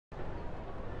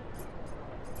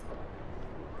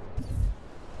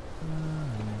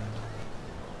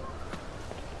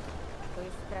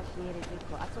Žádný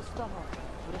riziko. A co z toho?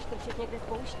 Budeš trčet někde v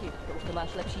poušti, to už to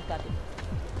máš lepší tady.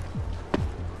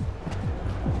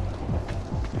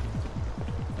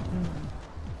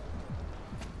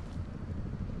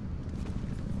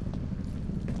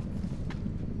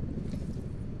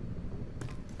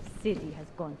 City has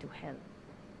gone to hell.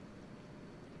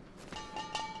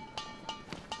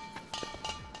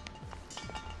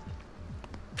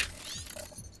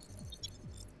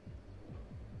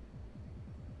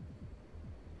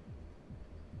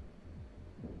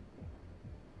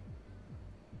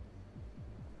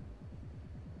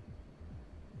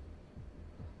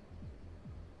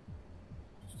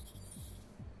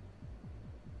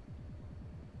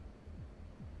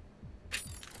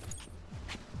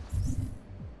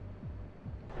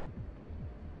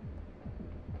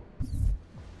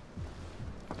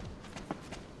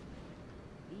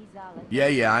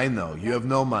 Yeah, I know. You have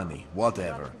no money.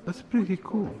 Whatever. That's pretty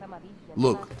cool.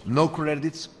 Look, no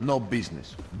credits, no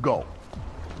business. Go.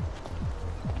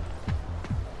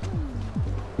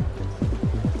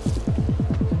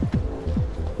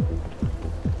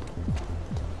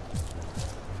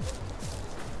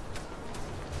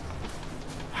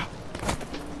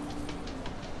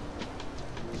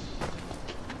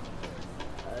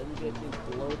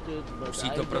 Musí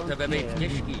to pro tebe být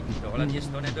těžký. Tohle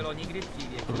město nebylo nikdy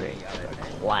přívětivé, ale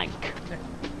Clank.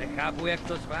 nechápu, jak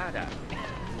to zvládá.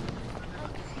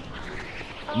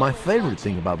 My favorite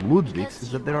thing about Ludwig's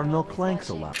is that there are no clanks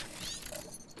allowed.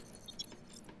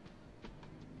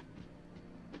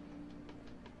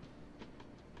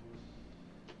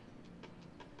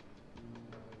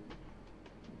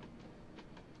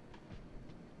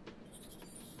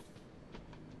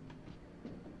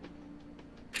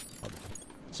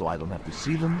 So I don't have to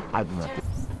see them, I don't have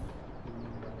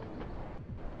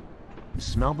to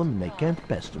smell them, and they can't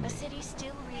pester me.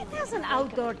 There's an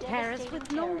outdoor terrace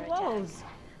with no walls.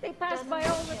 They pass by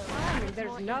all the time, and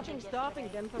there's nothing stopping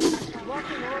them from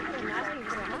walking over and asking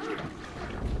for help.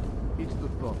 It's the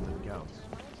thought that counts.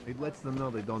 It lets them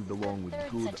know they don't belong with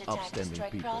good, upstanding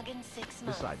people.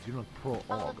 Besides, you're not pro-org,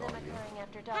 are you?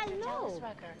 Hello!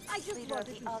 I just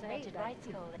wanted to say that.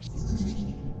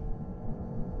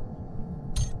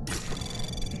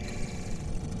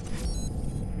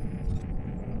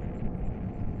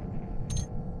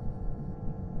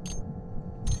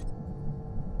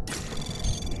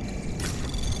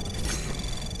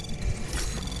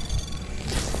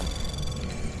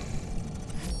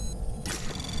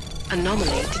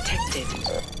 Anomaly detected.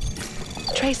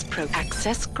 Trace probe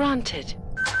access granted.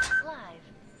 Live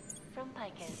from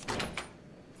Picus.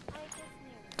 Picus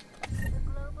News, the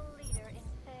global leader in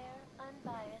fair,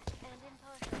 unbiased, and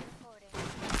impartial reporting.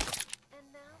 And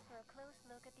now for a close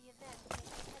look at the events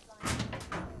making headlines.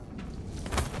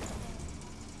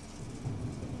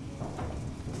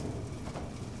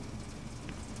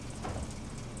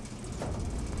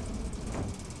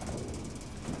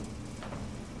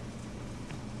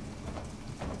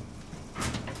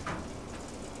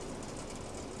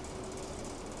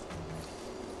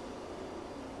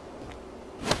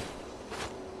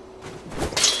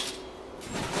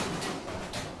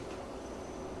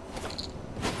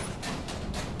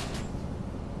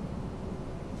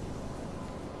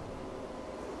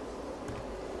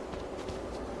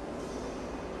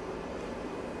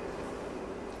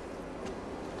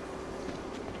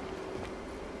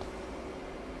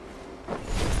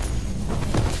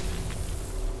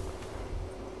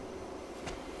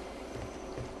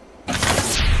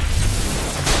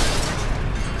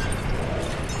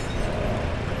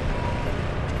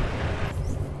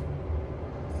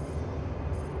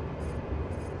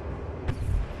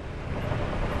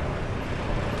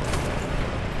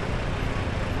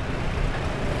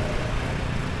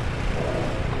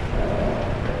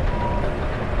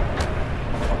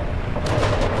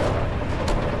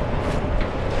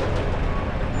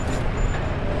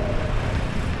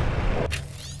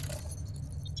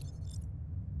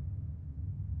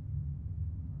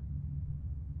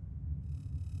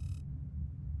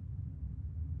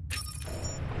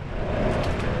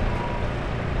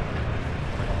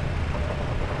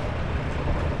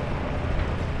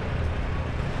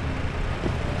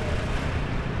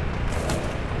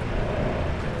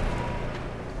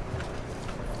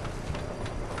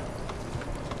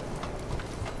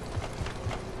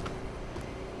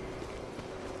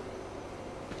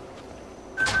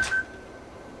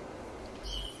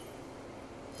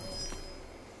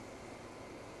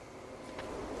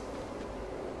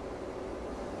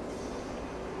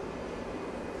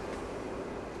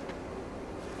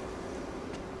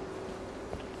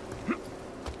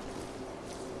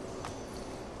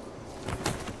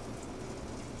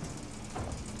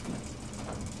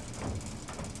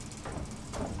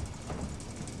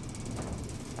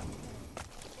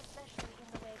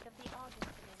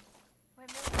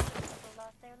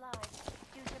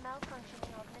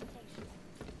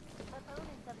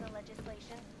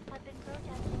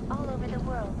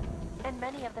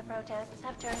 protests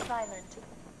have turned violent.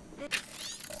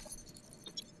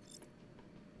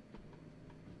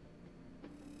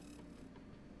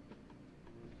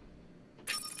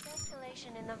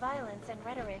 Escalation in the violence and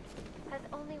rhetoric has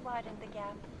only widened the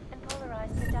gap and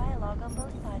polarized the dialogue on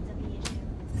both sides of the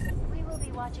issue. We will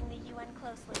be watching the UN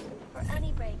closely for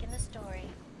any break in the story.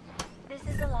 This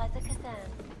is Eliza Kazan,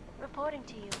 reporting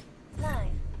to you, live,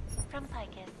 from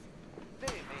Picus. They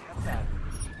may have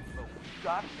batteries, but we've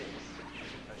got this.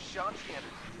 Ashanti Energy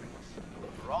drinks.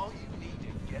 For all you need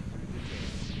to get through the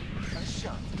day.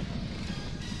 Ashanti.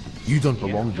 You don't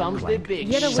belong comes here, the Clank. big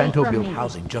Get away Santo from built me.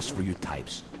 housing just for you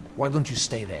types. Why don't you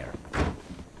stay there?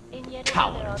 In yet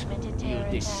Coward. another augmented You terror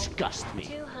attack, disgust me.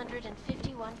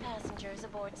 251 passengers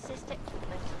aboard sister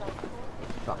equipment flight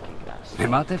 4. Fucking bastard.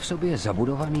 Nemáte v sobě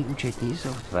zabudovaný účetní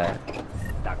software?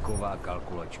 Taková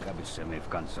kalkulačka by se mi v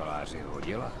kanceláři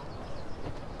hodila.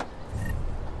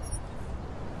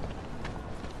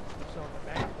 So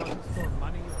the bank doesn't store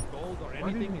money or gold or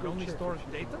anything, it only stores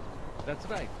data? That's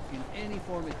right, in any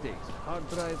form it takes. Hard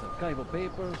drives, archival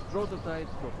papers,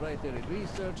 prototypes, proprietary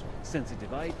research,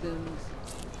 sensitive items.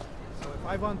 So if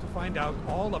I want to find out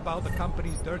all about the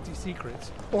company's dirty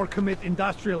secrets or commit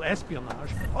industrial espionage,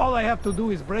 all I have to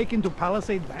do is break into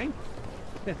Palisade Bank?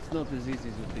 That's not as easy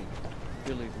as you think,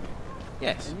 believe me.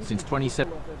 Yes, since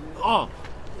 27... Oh,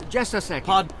 just a second.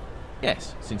 Pod...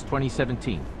 Yes, since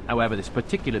 2017. However, this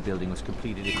particular building was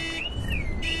completed in...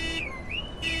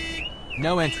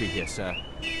 No entry here, sir.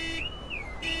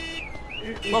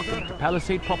 Welcome to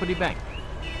Palisade Property Bank.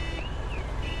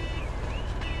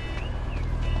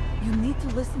 You need to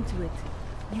listen to it.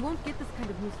 You won't get this kind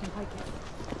of news from Picus.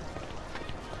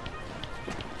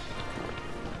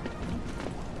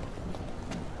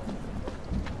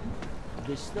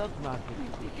 The stock market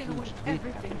is a Gonna win huge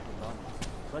everything.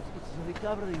 but it's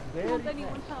recovering very Won't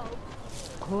anyone fast. help?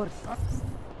 Of course.